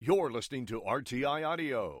You're listening to RTI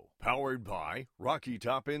Audio, powered by Rocky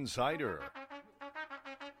Top Insider.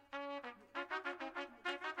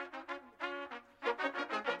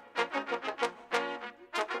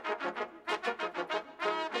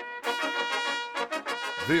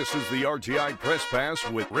 This is the RTI Press Pass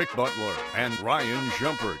with Rick Butler and Ryan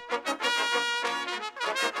Shumpert.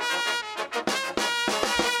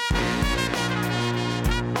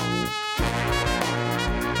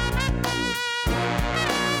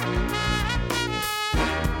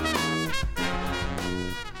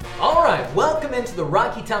 Welcome into the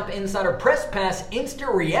Rocky Top Insider Press Pass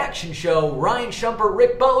Instant Reaction Show. Ryan Shumpert,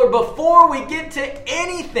 Rick Butler. Before we get to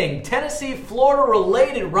anything Tennessee, Florida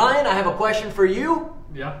related, Ryan, I have a question for you.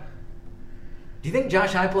 Yeah. Do you think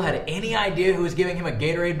Josh Heupel had any idea who was giving him a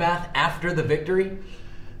Gatorade bath after the victory?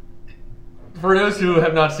 For those who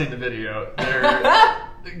have not seen the video,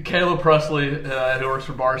 Caleb Presley, who works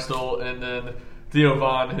for Barstool, and then Theo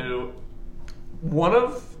Vaughn, who one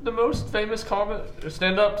of the most famous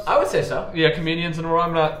stand-ups. I would say so. Yeah, comedians in the world.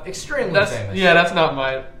 I'm not extremely famous. Yeah, that's not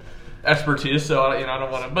my expertise, so I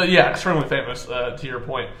don't want to. But yeah, extremely famous. To your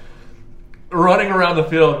point, running around the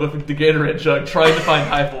field with the Gatorade jug, trying to find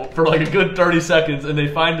Heupel for like a good 30 seconds, and they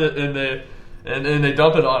find it and they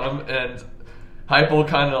dump it on him, and Heupel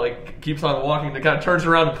kind of like keeps on walking. They kind of turns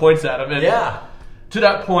around and points at him, and to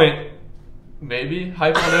that point, maybe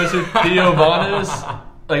Heupel knows who Theo Vaughn is.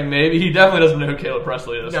 Like, maybe. He definitely doesn't know who Caleb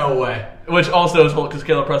Presley is. No way. Which also is because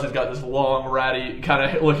Caleb Presley's got this long, ratty,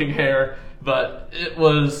 kind of looking hair. But it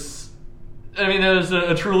was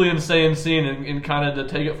a truly insane scene, and kind of to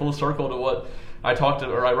take it full circle to what I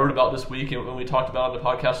wrote about this week, and when we talked about on the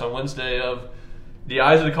podcast on Wednesday, of the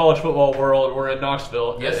eyes of the college football world were in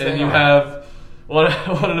Knoxville. Yes, and you have one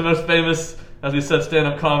of the most famous, as we said,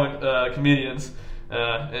 stand-up comedians,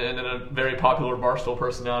 and then a very popular Barstool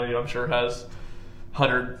personality, I'm sure has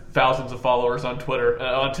thousands of followers on Twitter,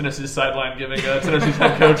 on Tennessee's sideline, giving Tennessee's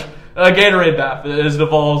head coach a Gatorade bath as the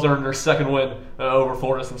Vols earned their second win over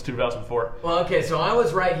Florida since 2004. Well, okay, so I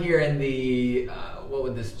was right here in the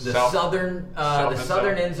southern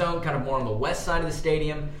end zone, kind of more on the west side of the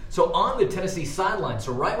stadium. So on the Tennessee sideline,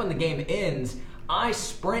 so right when the game ends, I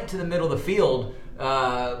sprint to the middle of the field.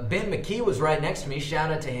 Ben McKee was right next to me. Shout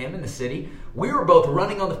out to him in the city. We were both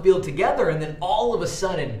running on the field together, and then all of a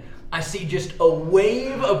sudden, I see just a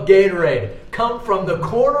wave of Gatorade come from the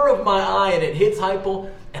corner of my eye, and it hits Heupel,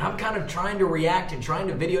 and I'm kind of trying to react and trying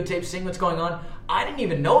to videotape, seeing what's going on. I didn't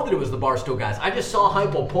even know that it was the Barstool guys. I just saw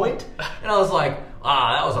Heupel point, and I was like,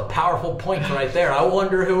 that was a powerful point right there. I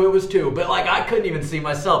wonder who it was to. But, I couldn't even see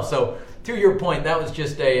myself. So, to your point, that was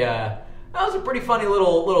just that was a pretty funny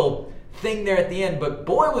little thing there at the end. But,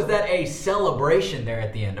 boy, was that a celebration there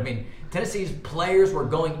at the end. I mean, Tennessee's players were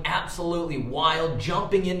going absolutely wild,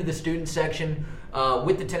 jumping into the student section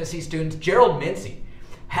with the Tennessee students. Gerald Mincey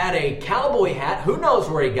had a cowboy hat. Who knows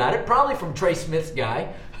where he got it? Probably from Trey Smith's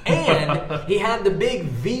guy. And he had the big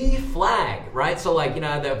V flag, right? So,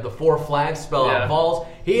 the four flags spell out Vols.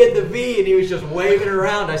 He had the V, and he was just waving it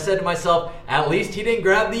around. I said to myself, at least he didn't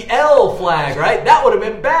grab the L flag, right? That would have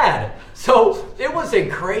been bad. So, it was a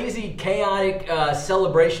crazy, chaotic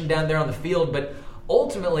celebration down there on the field, but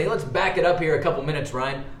ultimately, let's back it up here a couple minutes,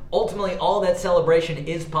 Ryan. Ultimately, all that celebration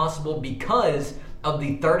is possible because of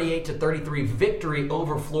the 38-33 victory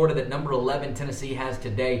over Florida that number 11 Tennessee has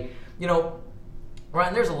today.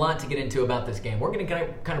 Ryan, there's a lot to get into about this game. We're going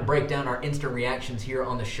to kind of break down our instant reactions here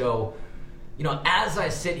on the show. As I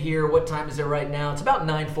sit here, what time is it right now? It's about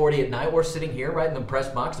 9:40 at night. We're sitting here right in the press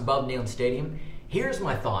box above Neyland Stadium. Here's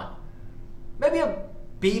my thought. Maybe a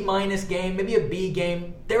B- game, maybe a B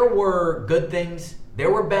game. There were good things. There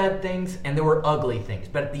were bad things, and there were ugly things.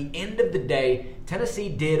 But at the end of the day, Tennessee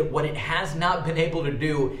did what it has not been able to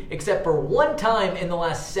do except for one time in the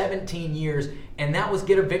last 17 years, and that was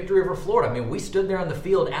get a victory over Florida. I mean, we stood there on the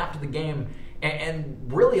field after the game, and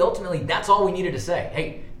really, ultimately, that's all we needed to say.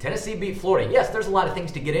 Hey, Tennessee beat Florida. Yes, there's a lot of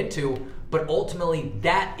things to get into, but ultimately,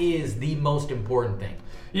 that is the most important thing.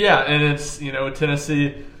 Yeah, and it's,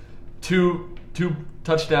 Tennessee, two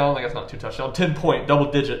touchdown, I guess not 2 touchdown, 10-point,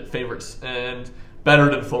 double-digit favorites, and better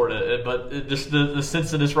than Florida. But just the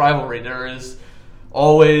sense of this rivalry, there is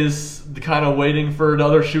always the kind of waiting for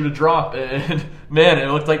another shoe to drop. And, man, it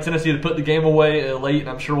looked like Tennessee had put the game away late, and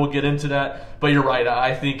I'm sure we'll get into that. But you're right.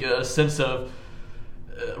 I think a sense of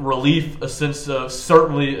relief, a sense of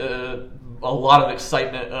certainly a lot of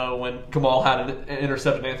excitement when Kamal had an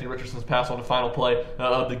intercepted Anthony Richardson's pass on the final play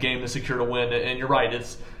of the game to secure a win. And you're right.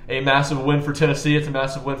 It's a massive win for Tennessee. It's a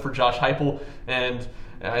massive win for Josh Heupel. And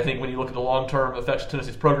I think when you look at the long-term effects of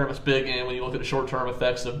Tennessee's program, it's big. And when you look at the short-term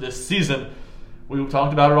effects of this season, we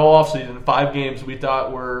talked about it all offseason. 5 games we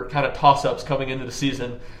thought were kind of toss-ups coming into the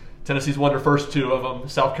season. Tennessee's won their first 2 of them.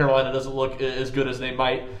 South Carolina doesn't look as good as they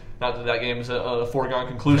might. Not that that game's a foregone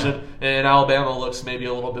conclusion. Yeah. And Alabama looks maybe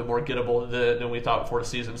a little bit more gettable than we thought before the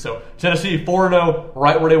season. So Tennessee 4-0,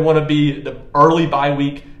 right where they want to be. The early bye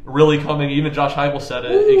week really coming. Even Josh Heupel said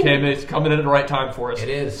it. It's coming in at the right time for us. It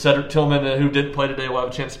is. Cedric Tillman, who didn't play today, will have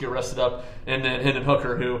a chance to get rested up. And then Hendon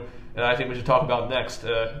Hooker, who I think we should talk about next,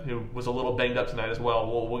 who was a little banged up tonight as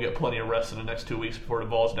well. We'll get plenty of rest in the next 2 weeks before the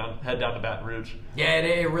Vols head down to Baton Rouge. Yeah,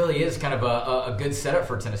 it really is kind of a good setup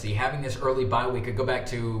for Tennessee. Having this early bye week could go back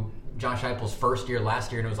to Josh Heupel's first year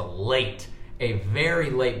last year, and it was a very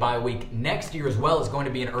late bye week. Next year as well is going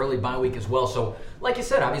to be an early bye week as well. So, like you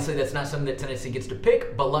said, obviously that's not something that Tennessee gets to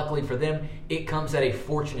pick, but luckily for them, it comes at a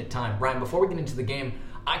fortunate time. Brian, before we get into the game,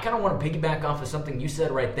 I kind of want to piggyback off of something you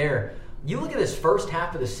said right there. You look at this first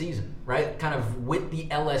half of the season, right, kind of with the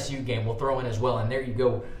LSU game we'll throw in as well, and there you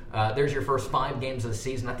go. There's your first 5 games of the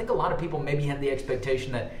season. I think a lot of people maybe had the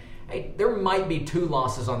expectation that, hey, there might be 2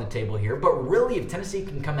 losses on the table here, but really if Tennessee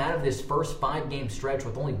can come out of this first 5-game stretch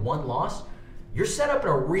with only 1 loss, you're set up in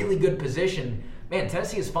a really good position. Man,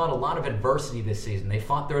 Tennessee has fought a lot of adversity this season. They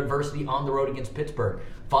fought their adversity on the road against Pittsburgh,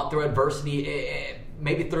 fought their adversity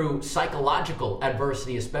maybe through psychological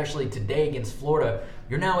adversity, especially today against Florida.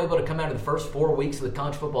 You're now able to come out of the first 4 weeks of the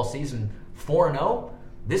college football season 4-0.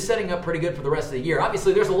 This is setting up pretty good for the rest of the year.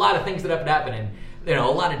 Obviously, there's a lot of things that have to happen and a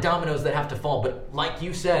lot of dominoes that have to fall. But like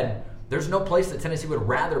you said, there's no place that Tennessee would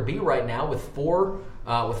rather be right now with 4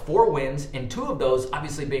 wins, and 2 of those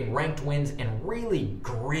obviously being ranked wins and really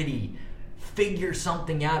gritty, figure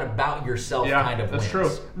something out about yourself kind of wins. Yeah,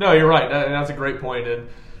 that's true. No, you're right. That's a great point. And,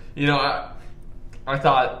 I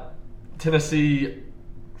thought Tennessee,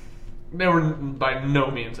 they were by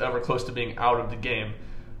no means ever close to being out of the game.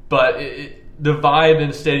 But the vibe in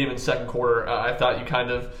the stadium in the second quarter, I thought you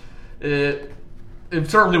kind of it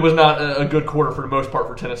certainly was not a good quarter for the most part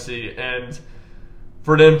for Tennessee. And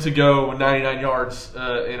for them to go 99 yards,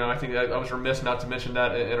 I think I was remiss not to mention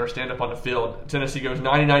that in our stand-up on the field. Tennessee goes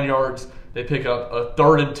 99 yards. They pick up a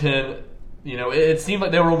 3rd and 10. It seemed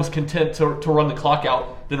like they were almost content to run the clock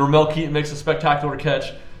out. Then Ramel Keaton makes a spectacular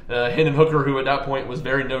catch. Hendon Hooker, who at that point was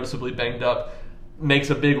very noticeably banged up, makes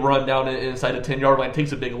a big run down inside the 10-yard line,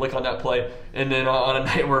 takes a big lick on that play. And then on a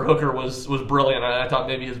night where Hooker was brilliant, I thought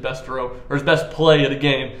maybe his best throw or his best play of the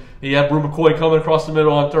game, he had Brew McCoy coming across the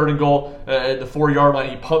middle on 3rd and goal at the 4-yard line.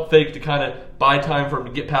 He pump faked to kind of buy time for him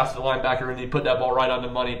to get past the linebacker, and he put that ball right on the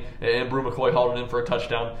money, and Brew McCoy hauled it in for a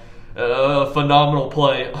touchdown. Phenomenal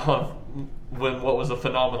play what was a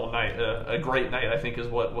phenomenal night. A great night, I think, is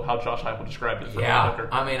how Josh Heupel described it for Hooker.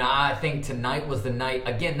 I mean, I think tonight was the night.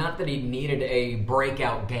 Again, not that he needed a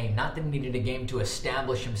breakout game, not that he needed a game to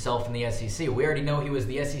establish himself in the SEC. We already know he was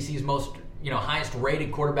the SEC's most highest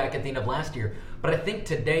rated quarterback at the end of last year. But I think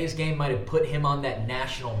today's game might have put him on that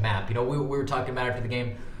national map. We were talking about after the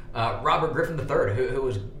game, Robert Griffin III, who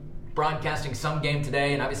was broadcasting some game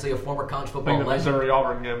today, and obviously a former college football legend.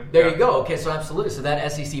 Missouri-Auburn game. There you go. Okay, so absolutely. So that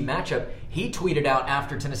SEC matchup, he tweeted out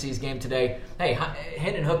after Tennessee's game today, hey,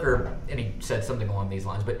 Hendon Hooker, and he said something along these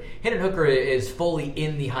lines, but Hendon Hooker is fully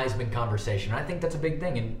in the Heisman conversation. I think that's a big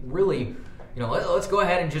thing, and really, let's go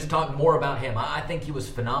ahead and just talk more about him. I think he was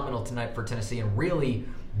phenomenal tonight for Tennessee and really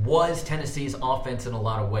was Tennessee's offense in a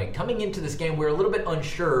lot of ways. Coming into this game, we were a little bit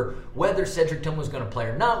unsure whether Cedric Tillman was going to play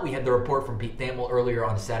or not. We had the report from Pete Thamel earlier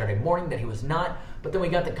on Saturday morning that he was not, but then we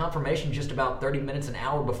got the confirmation just about 30 minutes, an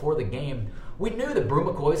hour before the game. We knew that Brew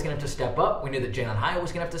McCoy was going to have to step up. We knew that Jalen Hyatt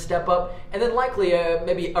was going to have to step up, and then likely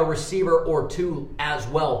maybe a receiver or 2 as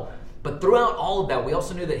well. But throughout all of that, we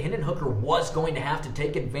also knew that Hendon Hooker was going to have to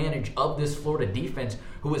take advantage of this Florida defense,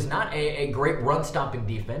 who was not a great run-stopping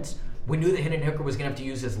defense. We knew that Hendon Hooker was going to have to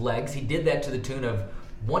use his legs. He did that to the tune of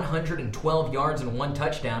 112 yards and 1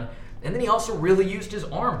 touchdown. And then he also really used his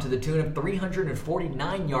arm to the tune of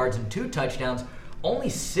 349 yards and 2 touchdowns. Only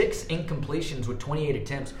 6 incompletions with 28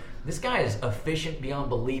 attempts. This guy is efficient beyond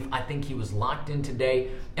belief. I think he was locked in today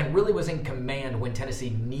and really was in command when Tennessee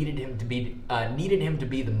needed him to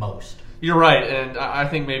be the most. You're right, and I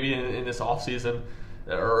think maybe in this offseason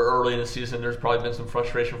or early in the season, there's probably been some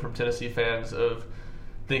frustration from Tennessee fans of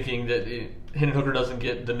thinking that Hendon Hooker doesn't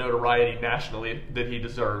get the notoriety nationally that he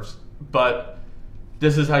deserves. But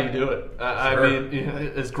this is how you do it. Sure. I mean,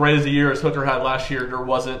 as great as a year as Hooker had last year, there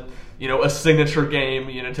wasn't, a signature game.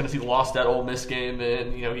 Tennessee lost that Ole Miss game,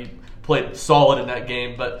 and, he played solid in that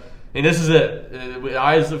game. But this is it. The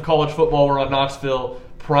eyes of college football were on Knoxville,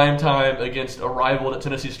 prime time against a rival that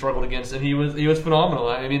Tennessee struggled against, and he was phenomenal.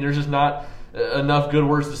 I mean, there's just not enough good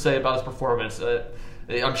words to say about his performance.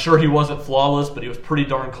 I'm sure he wasn't flawless, but he was pretty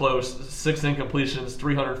darn close. 6 incompletions,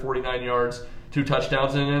 349 yards, 2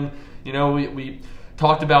 touchdowns. And we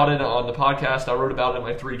talked about it on the podcast. I wrote about it in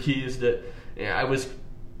my 3 keys that I was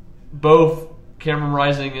both Cameron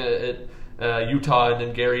Rising at Utah and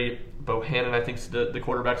then Gary Bohannon, I think is the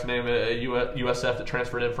quarterback's name, at USF that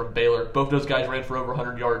transferred in from Baylor. Both those guys ran for over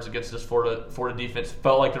 100 yards against this Florida defense.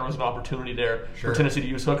 Felt like there was an opportunity there for Tennessee to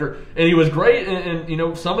use Hooker. And he was great,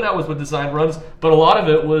 and some of that was with design runs, but a lot of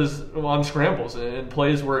it was on scrambles and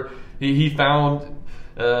plays where he found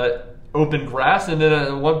open grass, and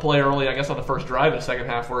then one play early, I guess on the first drive in the second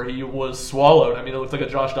half, where he was swallowed. I mean, it looked like a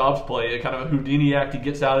Josh Dobbs play, kind of a Houdini act. He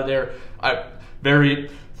gets out of there.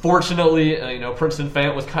 Fortunately, Princeton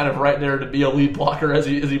Fant was kind of right there to be a lead blocker as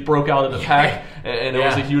he broke out of the pack, and it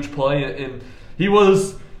was a huge play. And he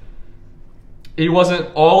wasn't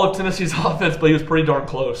all of Tennessee's offense, but he was pretty darn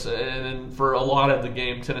close. And for a lot of the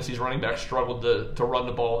game, Tennessee's running back struggled to run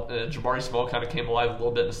the ball. Jabari Small kind of came alive a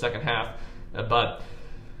little bit in the second half, but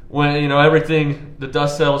when everything, the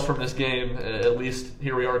dust settles from this game, at least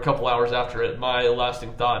here we are a couple hours after it, my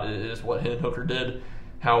lasting thought is what Hendon Hooker did.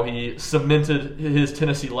 How he cemented his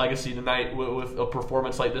Tennessee legacy tonight with a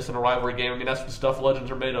performance like this in a rivalry game. I mean, that's what stuff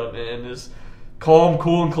legends are made of. And as calm,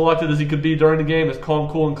 cool, and collected as he could be during the game, as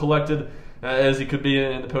calm, cool, and collected as he could be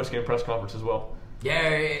in the post-game press conference as well.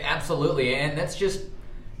 Yeah, absolutely. And that's just,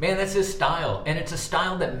 man, that's his style. And it's a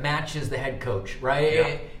style that matches the head coach, right?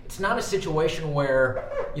 Yeah. It's not a situation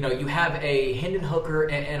where, you have a Hendon Hooker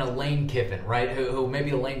and a Lane Kiffin, right? Who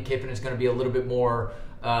maybe a Lane Kiffin is going to be a little bit more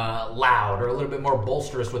loud or a little bit more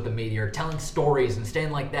bolsterous with the media or telling stories and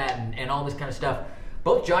staying like that and all this kind of stuff.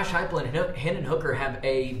 Both Josh Heupel and Hendon Hooker have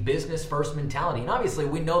a business-first mentality. And obviously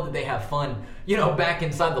we know that they have fun, back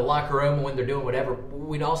inside the locker room when they're doing whatever.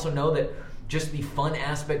 We'd also know that just the fun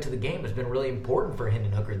aspect of the game has been really important for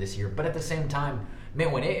Hendon Hooker this year. But at the same time,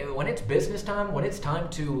 man, when it's business time, when it's time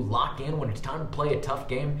to lock in, when it's time to play a tough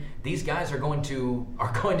game, these guys are going to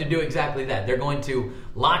do exactly that. They're going to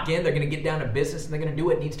lock in, they're going to get down to business, and they're going to do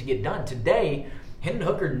what needs to get done. Today, Hendon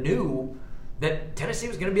Hooker knew that Tennessee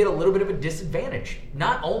was going to be at a little bit of a disadvantage.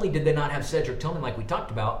 Not only did they not have Cedric Tillman like we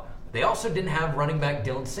talked about, they also didn't have running back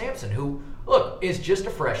Dylan Sampson, who, look, is just a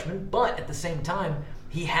freshman, but at the same time,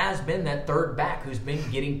 he has been that third back who's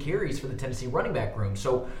been getting carries for the Tennessee running back room.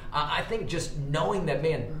 So I think just knowing that,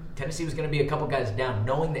 man, Tennessee was going to be a couple guys down,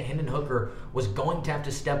 knowing that Hendon Hooker was going to have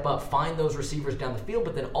to step up, find those receivers down the field,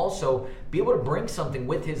 but then also be able to bring something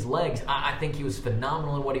with his legs. I think he was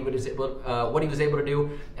phenomenal in what he was able to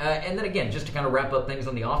do. And then again, just to kind of wrap up things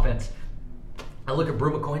on the offense, I look at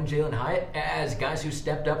Bru McCoy and Jalen Hyatt as guys who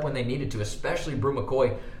stepped up when they needed to, especially Bru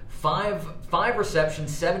McCoy. Five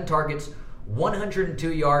receptions, 7 targets,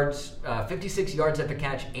 102 yards, 56 yards after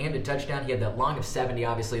catch, and a touchdown. He had that long of 70.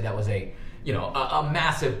 Obviously, that was a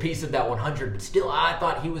massive piece of that 100. But still, I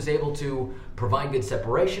thought he was able to provide good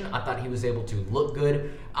separation. I thought he was able to look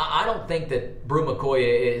good. I don't think that Bru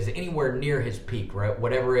McCoy is anywhere near his peak, right?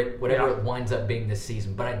 Whatever it winds up being this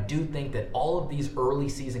season. But I do think that all of these early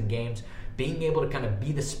season games, being able to kind of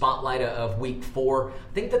be the spotlight of week 4, I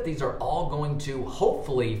think that these are all going to,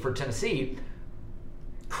 hopefully for Tennessee,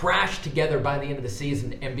 crash together by the end of the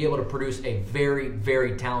season and be able to produce a very,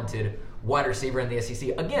 very talented wide receiver in the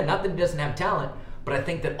SEC. Again, not that he doesn't have talent, but I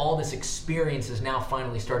think that all this experience is now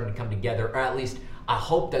finally starting to come together, or at least I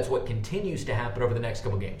hope that's what continues to happen over the next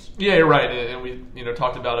couple games. Yeah, you're right, and we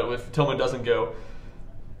talked about it. If Tillman doesn't go,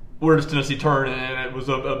 where does Tennessee turn? And it was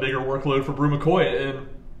a bigger workload for Bru McCoy, and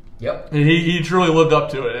yep, he truly lived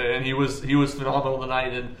up to it, and he was phenomenal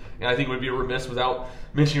tonight. And I think we'd be remiss without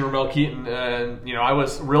mentioning Ramel Keaton. And I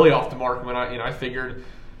was really off the mark when I figured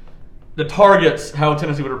the targets, how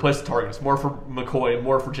Tennessee would replace the targets, more for McCoy,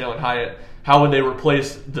 more for Jalen Hyatt. How would they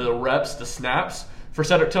replace the reps, the snaps? For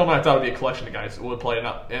Cedric Tillman, I thought it would be a collection of guys that would play it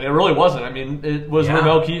up. And it really wasn't. I mean, it was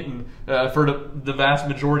Ramel Keaton for the vast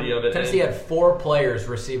majority of it. Tennessee had 4 players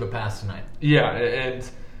receive a pass tonight. Yeah, and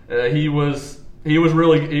he was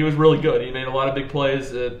really good. He made a lot of big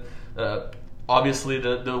plays. Obviously,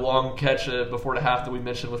 the long catch before the half that we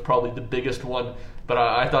mentioned was probably the biggest one. But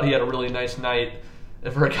I thought he had a really nice night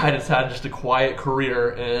for a guy that's had just a quiet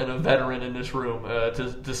career and a veteran in this room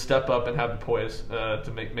to step up and have the poise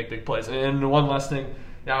to make big plays. And one last thing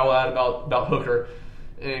I'll add about Hooker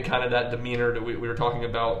and kind of that demeanor that we were talking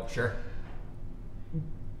about. Sure.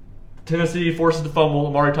 Tennessee forces the fumble.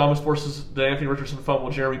 Amari Thomas forces the Anthony Richardson fumble.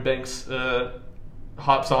 Jeremy Banks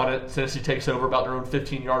hops on it. Tennessee takes over about their own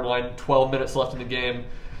 15-yard line. 12 minutes left in the game.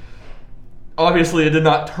 Obviously, it did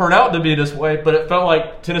not turn out to be this way, but it felt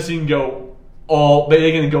like Tennessee can go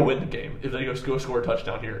they can go win the game if they go score a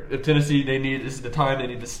touchdown here. If Tennessee, this is the time they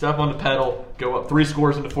need to step on the pedal, go up 3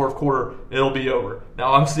 scores in the fourth quarter, it'll be over.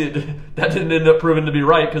 Now, obviously, that didn't end up proving to be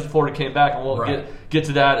right because Florida came back, and we'll get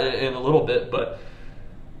to that in a little bit. But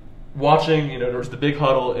watching, there was the big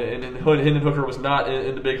huddle, and Hendon Hooker was not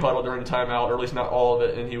in the big huddle during the timeout, or at least not all of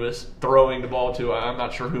it, and he was throwing the ball to, I'm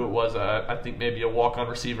not sure who it was, I think maybe a walk-on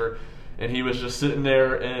receiver, and he was just sitting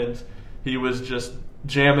there, and he was just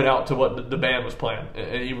jamming out to what the band was playing.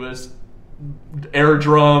 And he was air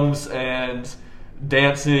drums and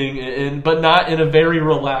dancing, but not in a very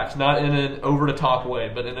relaxed, not in an over-the-top way,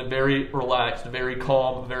 but in a very relaxed, very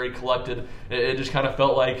calm, very collected. It just kind of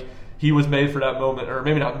felt like he was made for that moment, or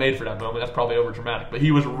maybe not made for that moment, that's probably over-dramatic, but he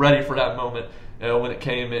was ready for that moment when it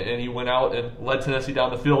came, and he went out and led Tennessee down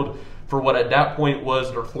the field for what at that point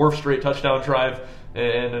was their 4th straight touchdown drive,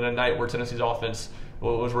 and in a night where Tennessee's offense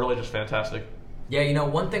was really just fantastic. Yeah,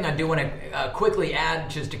 one thing I do want to quickly add,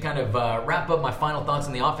 just to kind of wrap up my final thoughts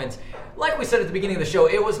on the offense. Like we said at the beginning of the show,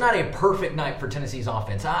 it was not a perfect night for Tennessee's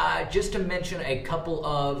offense. Just to mention a couple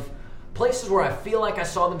of places where I feel like I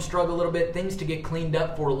saw them struggle a little bit, things to get cleaned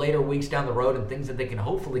up for later weeks down the road, and things that they can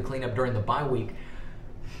hopefully clean up during the bye week.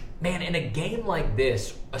 Man, in a game like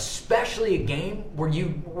this, especially a game where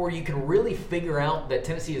you can really figure out that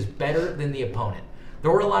Tennessee is better than the opponent.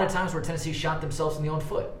 There were a lot of times where Tennessee shot themselves in the own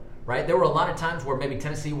foot. Right? There were a lot of times where maybe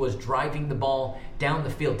Tennessee was driving the ball down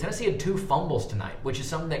the field. Tennessee had 2 fumbles tonight, which is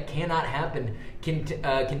something that cannot happen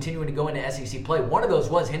continuing to go into SEC play. One of those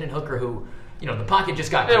was Hendon Hooker, who, the pocket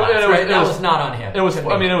just got collapsed, right? That was not on him. It was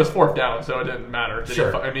 4th down, so it didn't matter. Sure.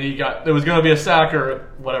 It was going to be a sack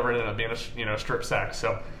or whatever, it ended up being a strip sack.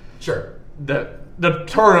 So sure. The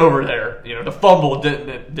turnover there, the fumble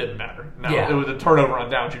didn't matter. Now, yeah. It was a turnover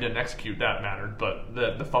on downs you didn't execute, that mattered, but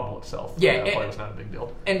the fumble itself, that play was not a big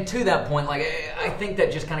deal. And to that point, I think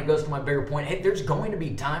that just kind of goes to my bigger point. Hey, there's going to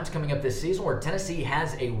be times coming up this season where Tennessee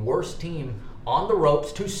has a worse team on the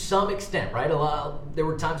ropes to some extent, right? There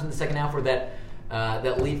were times in the second half where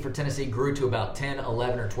that lead for Tennessee grew to about 10,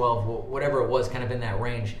 11, or 12, whatever it was, kind of in that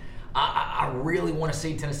range. I really want to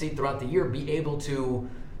see Tennessee throughout the year be able to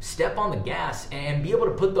step on the gas and be able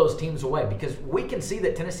to put those teams away, because we can see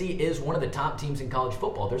that Tennessee is one of the top teams in college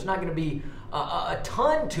football. There's not going to be a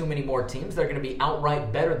ton too many more teams that are going to be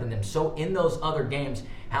outright better than them. So in those other games,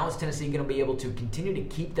 how is Tennessee going to be able to continue to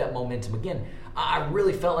keep that momentum? Again, I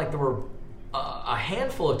really felt like there were a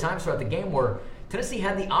handful of times throughout the game where Tennessee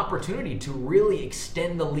had the opportunity to really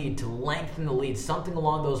extend the lead, to lengthen the lead, something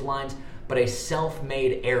along those lines, but a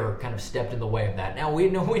self-made error kind of stepped in the way of that. Now, we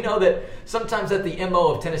know that sometimes that's the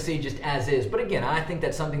MO of Tennessee just as is, but again, I think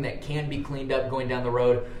that's something that can be cleaned up going down the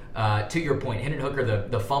road. To your point, Hendon Hooker,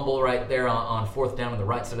 the fumble right there on 4th down on the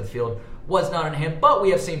right side of the field was not on him, but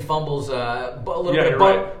we have seen fumbles, a little bit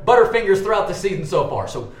of butterfingers throughout the season so far.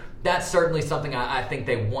 So that's certainly something I think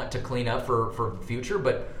they want to clean up for the future,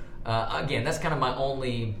 but again, that's kind of my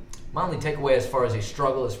only takeaway as far as a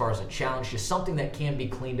struggle, as far as a challenge, just something that can be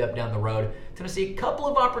cleaned up down the road. Tennessee, a couple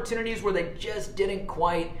of opportunities where they just didn't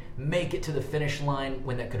quite make it to the finish line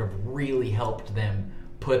when that could have really helped them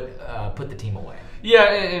put the team away. Yeah,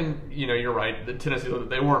 and you're right. The Tennessee,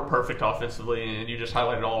 they weren't perfect offensively, and you just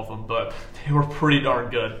highlighted all of them, but they were pretty darn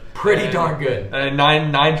good. Darn good. And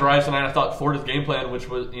nine drives tonight. I thought Florida's game plan, which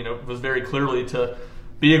was very clearly to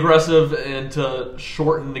be aggressive and to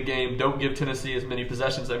shorten the game. Don't give Tennessee as many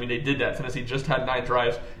possessions. I mean, they did that. Tennessee just had 9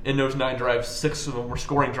 drives. In those 9 drives, 6 of them were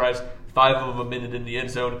scoring drives. 5 of them ended in the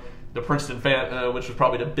end zone. The Princeton fan, which was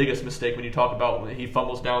probably the biggest mistake when you talk about when he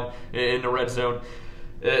fumbles down in the red zone.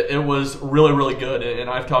 It was really, really good. And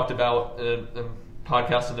I've talked about in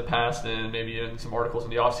podcasts in the past and maybe in some articles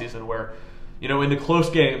in the offseason where, in the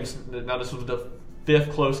close games, now this was the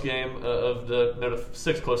 5th close game the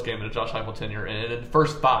 6th close game in the Josh Heupel tenure. And in the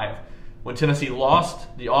first 5, when Tennessee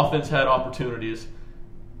lost, the offense had opportunities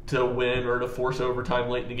to win or to force overtime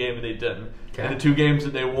late in the game, and they didn't. Okay. In the 2 games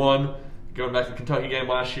that they won, going back to the Kentucky game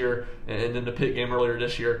last year and then the Pitt game earlier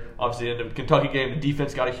this year, obviously in the Kentucky game, the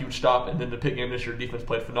defense got a huge stop, and then the Pitt game this year, defense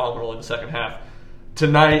played phenomenal in the second half.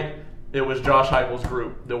 Tonight, it was Josh Heupel's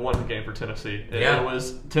group that won the game for Tennessee. And it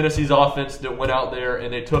was Tennessee's offense that went out there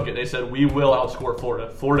and they took it. They said, we will outscore Florida.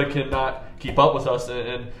 Florida cannot keep up with us,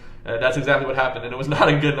 and that's exactly what happened. And it was not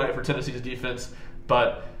a good night for Tennessee's defense,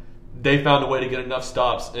 but they found a way to get enough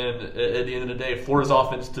stops. And at the end of the day, Florida's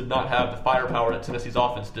offense did not have the firepower that Tennessee's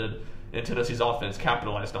offense did, and Tennessee's offense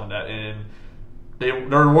capitalized on that. And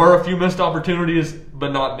there were a few missed opportunities,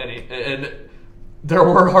 but not many. And there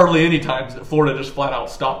were hardly any times that Florida just flat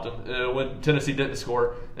out stopped them. When Tennessee didn't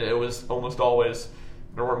score, it was almost always,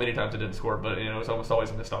 there weren't many times it didn't score, but it was almost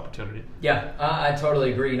always a missed opportunity. Yeah, I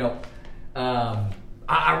totally agree.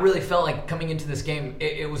 I really felt like coming into this game,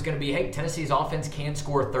 it was going to be, hey, Tennessee's offense can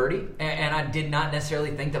score 30, and I did not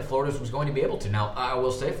necessarily think that Florida's was going to be able to. Now, I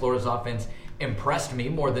will say Florida's offense impressed me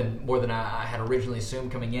more than I had originally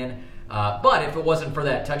assumed coming in. But if it wasn't for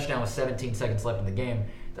that touchdown with 17 seconds left in the game,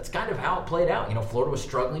 that's kind of how it played out. Florida was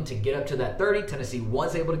struggling to get up to that 30. Tennessee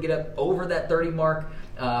was able to get up over that 30 mark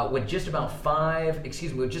with just about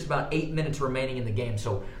 8 minutes remaining in the game.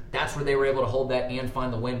 So that's where they were able to hold that and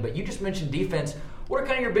find the win. But you just mentioned defense. What are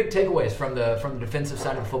kind of your big takeaways from the defensive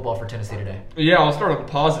side of the football for Tennessee today? Yeah, I'll start on the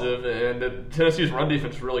positive, and Tennessee's run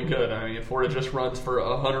defense is really good. I mean, Florida just runs for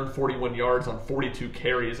 141 yards on 42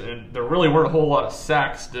 carries, and there really weren't a whole lot of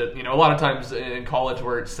sacks. That a lot of times in college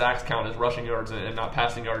where sacks count as rushing yards and not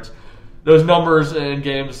passing yards, those numbers in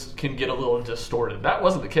games can get a little distorted. That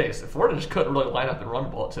wasn't the case. Florida just couldn't really line up and run the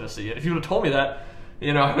ball at Tennessee, and if you would have told me that,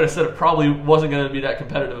 I would have said it probably wasn't going to be that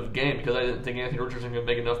competitive of a game because I didn't think Anthony Richardson was going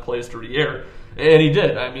to make enough plays through the air. And he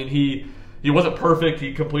did. I mean, he wasn't perfect.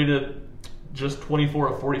 He completed just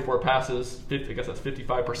 24 of 44 passes. I guess that's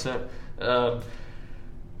 55%,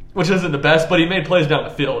 which isn't the best, but he made plays down the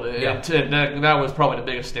field. Yeah. And that was probably the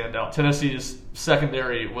biggest standout. Tennessee's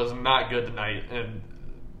secondary was not good tonight, and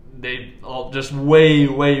they all just way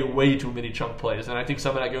too many chunk plays. And I think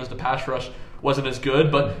some of that goes to pass rush wasn't as good.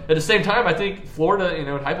 But at the same time, I think Florida, and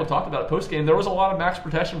Heupel talked about it post-game, there was a lot of max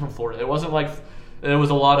protection from Florida. It wasn't like it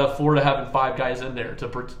was a lot of Florida having 5 guys in there to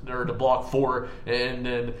block 4, and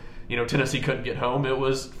then Tennessee couldn't get home. It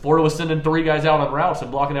was Florida was sending 3 guys out on routes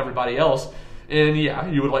and blocking everybody else. And yeah,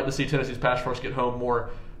 you would like to see Tennessee's pass rush get home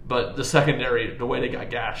more. But the secondary, the way they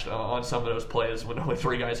got gashed on some of those plays when only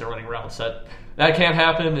 3 guys are running routes, that can't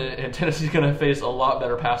happen. And Tennessee's going to face a lot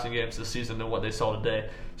better passing games this season than what they saw today.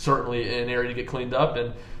 Certainly an area to get cleaned up.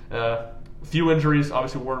 And a few injuries.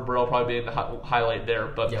 Obviously, Warren Burrell probably being the highlight there.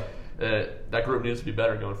 But yep. That group needs to be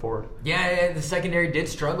better going forward. Yeah, the secondary did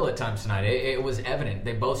struggle at times tonight. It was evident.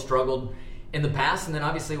 They both struggled in the past, and then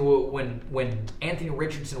obviously when Anthony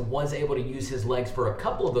Richardson was able to use his legs for a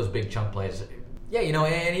couple of those big chunk plays. Yeah,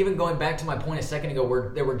 and even going back to my point a second ago where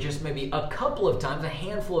there were just maybe a couple of times, a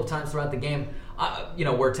handful of times throughout the game,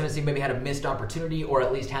 where Tennessee maybe had a missed opportunity or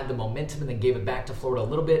at least had the momentum and then gave it back to Florida a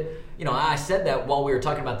little bit. I said that while we were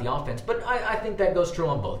talking about the offense, but I think that goes true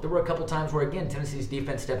on both. There were a couple times where, again, Tennessee's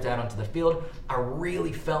defense stepped out onto the field. I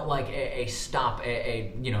really felt like a stop,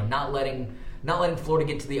 not letting Florida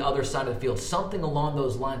get to the other side of the field. Something along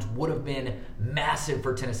those lines would have been massive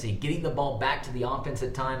for Tennessee. Getting the ball back to the offense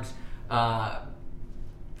at times,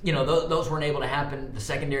 those weren't able to happen. The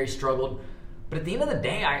secondary struggled. But at the end of the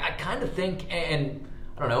day, I kind of think, and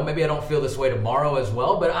I don't know, maybe I don't feel this way tomorrow as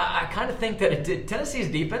well, but I kind of think that Tennessee's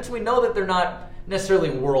defense, we know that they're not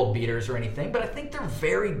necessarily world beaters or anything, but I think they're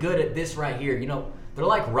very good at this right here. They're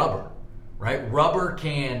like rubber, right? Rubber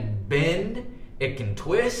can bend, it can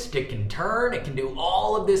twist, it can turn, it can do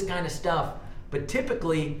all of this kind of stuff, but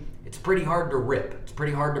typically it's pretty hard to rip. It's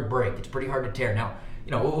pretty hard to break. It's pretty hard to tear. Now,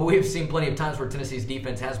 we've seen plenty of times where Tennessee's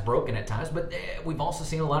defense has broken at times, but we've also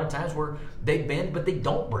seen a lot of times where they bend, but they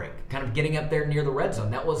don't break, kind of getting up there near the red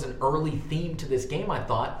zone. That was an early theme to this game, I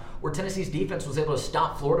thought, where Tennessee's defense was able to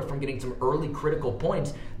stop Florida from getting some early critical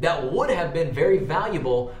points that would have been very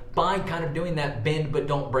valuable by kind of doing that bend but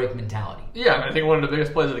don't break mentality. Yeah, and I think one of the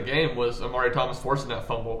biggest plays of the game was Amari Thomas forcing that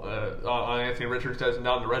fumble on Anthony Richardson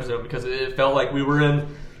down in the red zone because it felt like we were in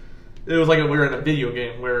a video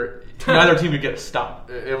game where neither team could get a stop.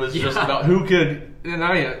 It was just about who could,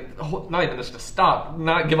 not even just a stop,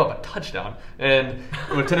 not give up a touchdown. And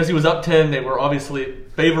when Tennessee was up 10, they were obviously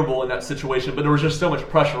favorable in that situation, but there was just so much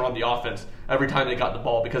pressure on the offense every time they got the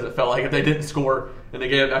ball because it felt like if they didn't score and they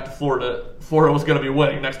gave it back to Florida was going to be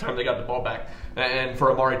winning next time they got the ball back. And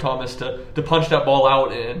for Amari Thomas to punch that ball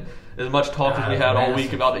out, and as much talk as we had all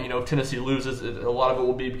week about it, if Tennessee loses, a lot of it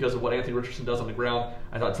will be because of what Anthony Richardson does on the ground.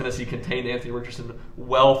 I thought Tennessee contained Anthony Richardson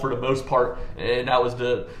well for the most part, and that was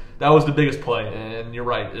the biggest play. And you're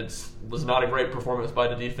right, it was not a great performance by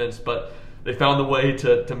the defense, but they found a way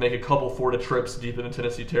to make a couple Florida trips deep into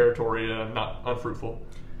Tennessee territory, not unfruitful.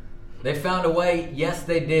 They found a way. Yes,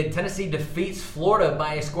 they did. Tennessee defeats Florida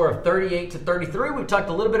by a score of 38-33. We've talked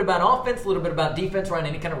a little bit about offense, a little bit about defense. Ryan,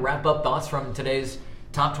 any kind of wrap-up thoughts from today's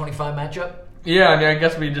top 25 matchup? Yeah, I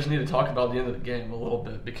guess we just need to talk about the end of the game a little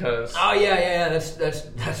bit because. Oh yeah,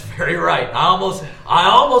 that's very right. I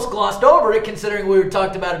almost glossed over it considering we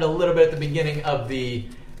talked about it a little bit at the beginning of the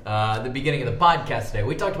podcast today.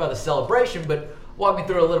 We talked about the celebration, but walk me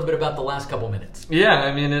through a little bit about the last couple minutes.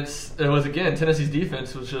 Yeah, it was again Tennessee's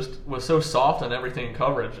defense was so soft on everything in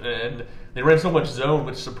coverage, and they ran so much zone,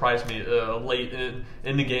 which surprised me late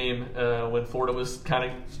in the game when Florida was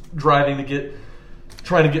kind of driving to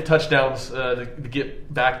trying to get touchdowns to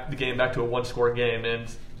get the game back to a one-score game, and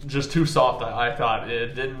just too soft. I thought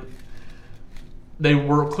it didn't. They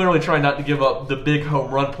were clearly trying not to give up the big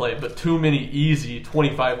home run play, but too many easy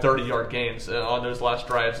 25, 30-yard games on those last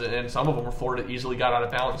drives, and some of them were Florida easily got out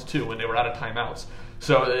of bounds too when they were out of timeouts.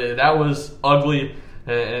 So that was ugly.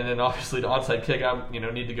 And then obviously the onside kick, I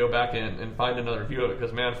need to go back and find another view of it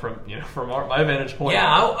because, man, from my vantage point.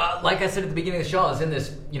 Yeah, like I said at the beginning of the show, I was in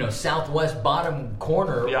this southwest bottom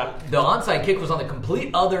corner. Yeah. The onside kick was on the complete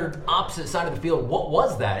other opposite side of the field. What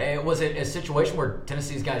was that? Was it a situation where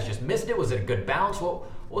Tennessee's guys just missed it? Was it a good bounce? What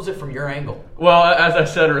was it from your angle? Well, as I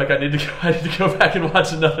said, Rick, I need to go back and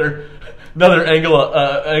watch another angle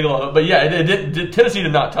of it. But yeah, Tennessee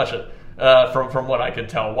did not touch it. From what I could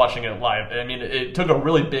tell, watching it live. I mean, it took a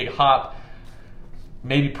really big hop.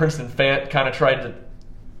 Maybe Princeton Fant kind of tried to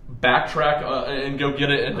backtrack and go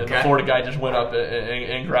get it, and then the Florida guy just went up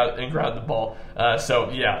and grabbed the ball.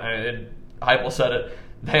 Heupel said it.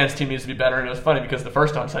 The hands team needs to be better, and it was funny because the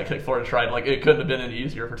first onside kick Florida tried, it couldn't have been any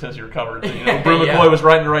easier for Tennessee to recover. Brew McCoy was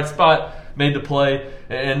right in the right spot, made the play,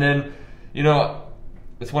 and then,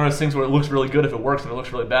 it's one of those things where it looks really good if it works and it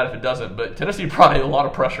looks really bad if it doesn't. But Tennessee brought a lot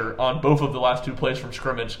of pressure on both of the last two plays from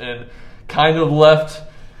scrimmage and kind of left,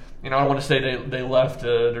 I don't want to say they left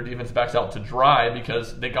their defense backs out to dry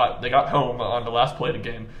because they got home on the last play of the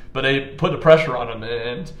game. But they put the pressure on them,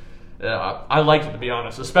 and I liked it, to be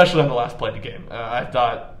honest, especially on the last play of the game. I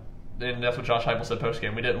thought, and that's what Josh Heupel said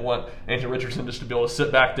post-game, we didn't want Andrew Richardson just to be able to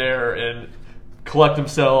sit back there and collect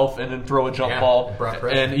himself and then throw a jump ball.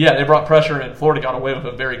 They brought pressure, and Florida got away with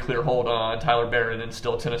a very clear hold on Tyler Barrett, and then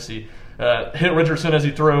still Tennessee hit Richardson as he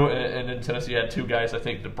threw, and then Tennessee had two guys I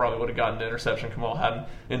think that probably would have gotten the interception. Kamal Hadden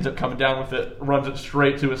ends up coming down with it, runs it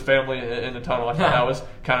straight to his family in the tunnel. I thought that was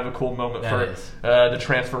kind of a cool moment for the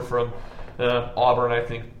transfer from Auburn, I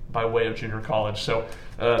think, by way of junior college. So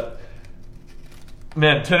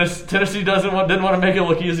man, Tennessee didn't want to make it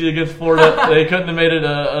look easy against Florida. They couldn't have made it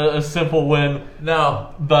a simple win.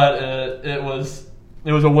 No, but it was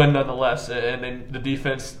a win nonetheless. And then the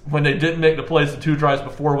defense, when they didn't make the plays, the two drives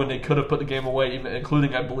before when they could have put the game away, even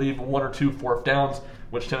including I believe one or two fourth downs,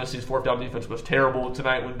 which Tennessee's fourth down defense was terrible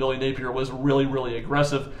tonight when Billy Napier was really, really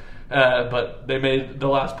aggressive. But they made the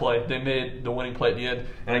last play. They made the winning play at the end.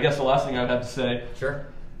 And I guess the last thing I'd have to say. Sure.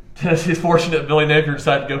 Tennessee's fortunate Billy Napier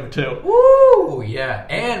decided to go for two. Woo! Yeah,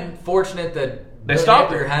 and fortunate that Billy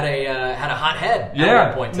Napier had a hot head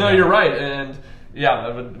at one point. No, you're right, and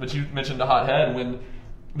but you mentioned the hot head when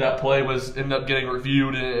that play ended up getting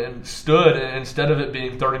reviewed and stood. And instead of it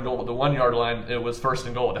being 3rd and goal at the 1 yard line, it was 1st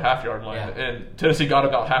and goal at the half-yard line, and Tennessee got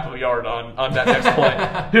about half of a yard on that next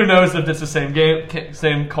play. Who knows if it's the same game,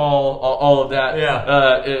 same call, all of that?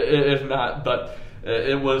 Yeah. If not, but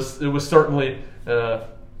it was certainly.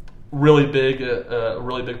 Really big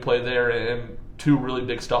play there, and two really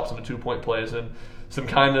big stops on the 2-point plays, and some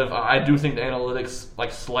kind of. I do think the analytics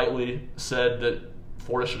slightly said that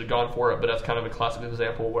Florida should have gone for it, but that's kind of a classic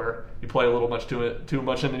example where you play a little too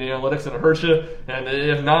much into the analytics and it hurts you. And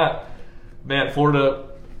if not, man, Florida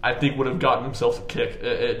I think would have gotten themselves a kick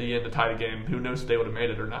at the end to tie the game. Who knows if they would have made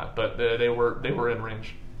it or not? But they were in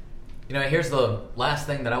range. Here's the last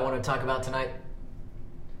thing that I want to talk about tonight.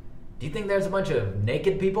 Do you think there's a bunch of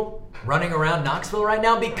naked people running around Knoxville right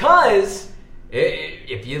now? Because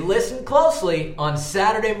if you listen closely, on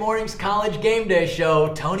Saturday morning's College Game Day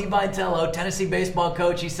show, Tony Vitello, Tennessee baseball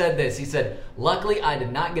coach, he said this. He said, luckily, I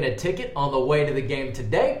did not get a ticket on the way to the game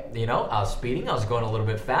today. I was speeding. I was going a little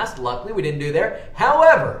bit fast. Luckily, we didn't do there.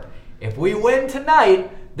 However, if we win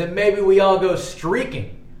tonight, then maybe we all go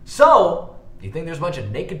streaking. So, do you think there's a bunch of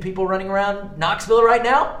naked people running around Knoxville right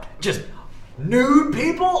now? Just nude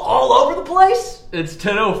people all over the place? It's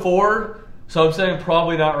 10:04, so I'm saying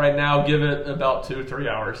probably not right now. Give it about 2-3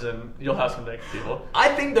 hours, and you'll have some naked people. I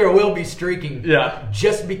think there will be streaking. Yeah,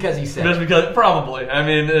 just because he said. Just because, probably. I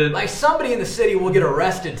mean, somebody in the city will get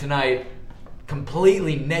arrested tonight,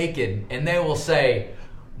 completely naked, and they will say,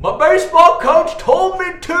 "My baseball coach told me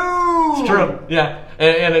to." It's true. Yeah,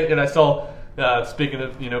 and I saw. Speaking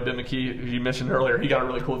of, Ben McKee, who you mentioned earlier, he got a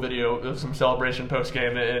really cool video of some celebration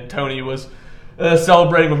post-game, and Tony was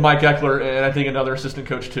celebrating with Mike Eckler, and I think another assistant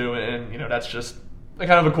coach too, and that's just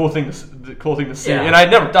kind of a cool thing to see. Yeah. And I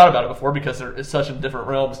had never thought about it before because they're such in different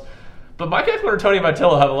realms. But Mike Eckler and Tony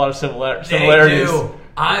Vitello have a lot of similarities. They do.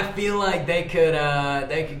 I feel like they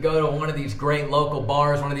could go to one of these great local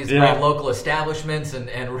bars, one of these great local establishments,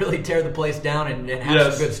 and really tear the place down and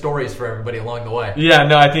have some good stories for everybody along the way. Yeah,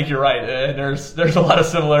 no, I think you're right. And there's a lot of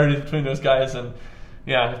similarities between those guys, and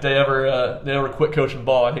if they ever quit coaching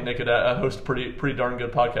ball, I think they could host a pretty darn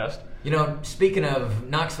good podcast. Speaking of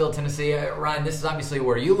Knoxville, Tennessee, Ryan, this is obviously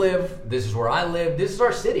where you live. This is where I live. This is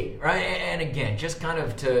our city, right? And again, just kind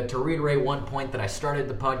of to reiterate one point that I started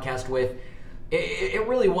the podcast with, it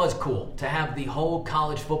really was cool to have the whole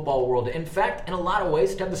college football world, in fact, in a lot of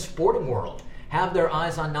ways, to have the sporting world have their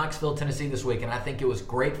eyes on Knoxville, Tennessee this week, and I think it was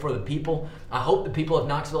great for the people. I hope the people of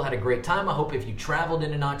Knoxville had a great time. I hope if you traveled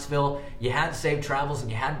into Knoxville, you had safe travels and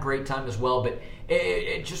you had a great time as well. But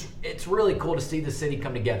it's really cool to see the city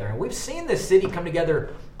come together. And we've seen this city come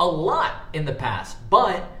together a lot in the past,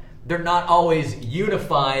 but they're not always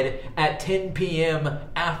unified at 10 p.m.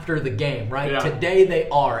 after the game, right? Yeah. Today they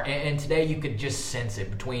are, and today you could just sense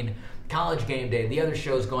it between College Game Day, the other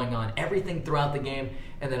shows going on, everything throughout the game.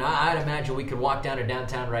 And then I'd imagine we could walk down to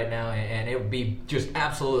downtown right now and it would be just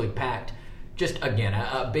absolutely packed. Just, again,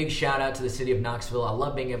 a big shout out to the city of Knoxville. I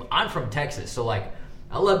love being able, I'm from Texas, so I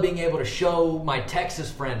love being able to show my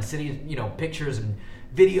Texas friends pictures and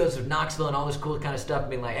videos of Knoxville and all this cool kind of stuff,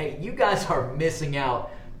 being like, hey, you guys are missing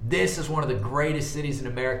out. This is one of the greatest cities in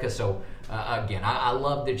America. So, again, I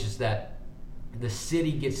love that the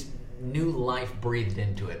city gets new life breathed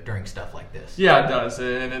into it during stuff like this. Yeah, it does.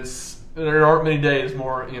 And there aren't many days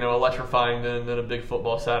more, electrifying than a big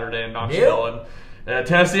football Saturday in Knoxville. Yep. And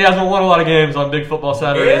Tennessee hasn't won a lot of games on big football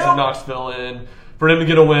Saturdays in Knoxville. And for them to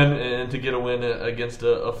get a win and to get a win against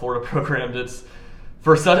a Florida program that's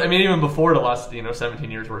even before the last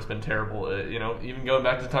 17 years where it's been terrible. Even going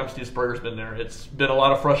back to the time Steve Spurrier's been there, it's been a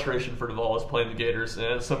lot of frustration for Duvall playing the Gators,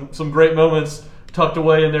 and some great moments tucked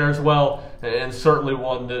away in there as well, and certainly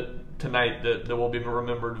one tonight that will be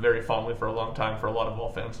remembered very fondly for a long time for a lot of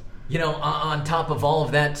Vol fans. On top of all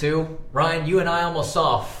of that too, Ryan, you and I almost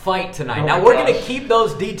saw a fight tonight. Now we're going to keep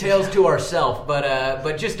those details to ourselves,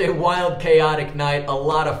 but just a wild, chaotic night, a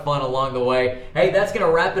lot of fun along the way. Hey, that's going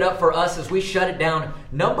to wrap it up for us as we shut it down.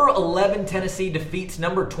 Number 11 Tennessee defeats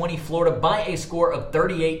number 20 Florida by a score of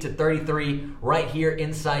 38-33 right here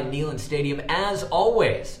inside Neyland Stadium. As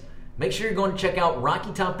always, make sure you're going to check out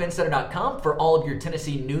RockyTopInsider.com for all of your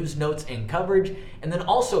Tennessee news, notes, and coverage. And then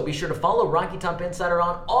also be sure to follow Rocky Top Insider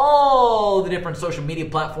on all the different social media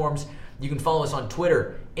platforms. You can follow us on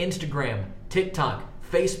Twitter, Instagram, TikTok,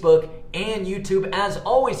 Facebook, and YouTube. As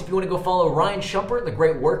always, if you want to go follow Ryan Shumpert and the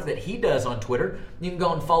great work that he does on Twitter, you can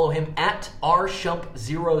go and follow him at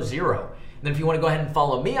rshump00. And then if you want to go ahead and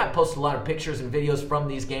follow me, I post a lot of pictures and videos from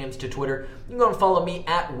these games to Twitter. You can go and follow me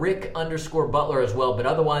at Rick_Butler as well. But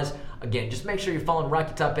otherwise, again, just make sure you're following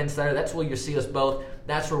Rocky Top Insider. That's where you'll see us both.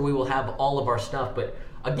 That's where we will have all of our stuff. But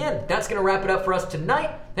again, that's going to wrap it up for us tonight.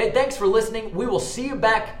 Hey, thanks for listening. We will see you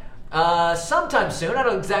back sometime soon. I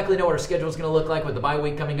don't exactly know what our schedule is going to look like with the bye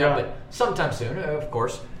week coming up, but sometime soon, of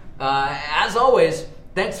course. As always,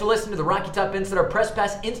 thanks for listening to the Rocky Top Insider Press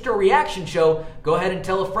Pass Instant Reaction Show. Go ahead and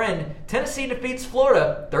tell a friend. Tennessee defeats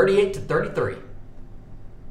Florida 38-33.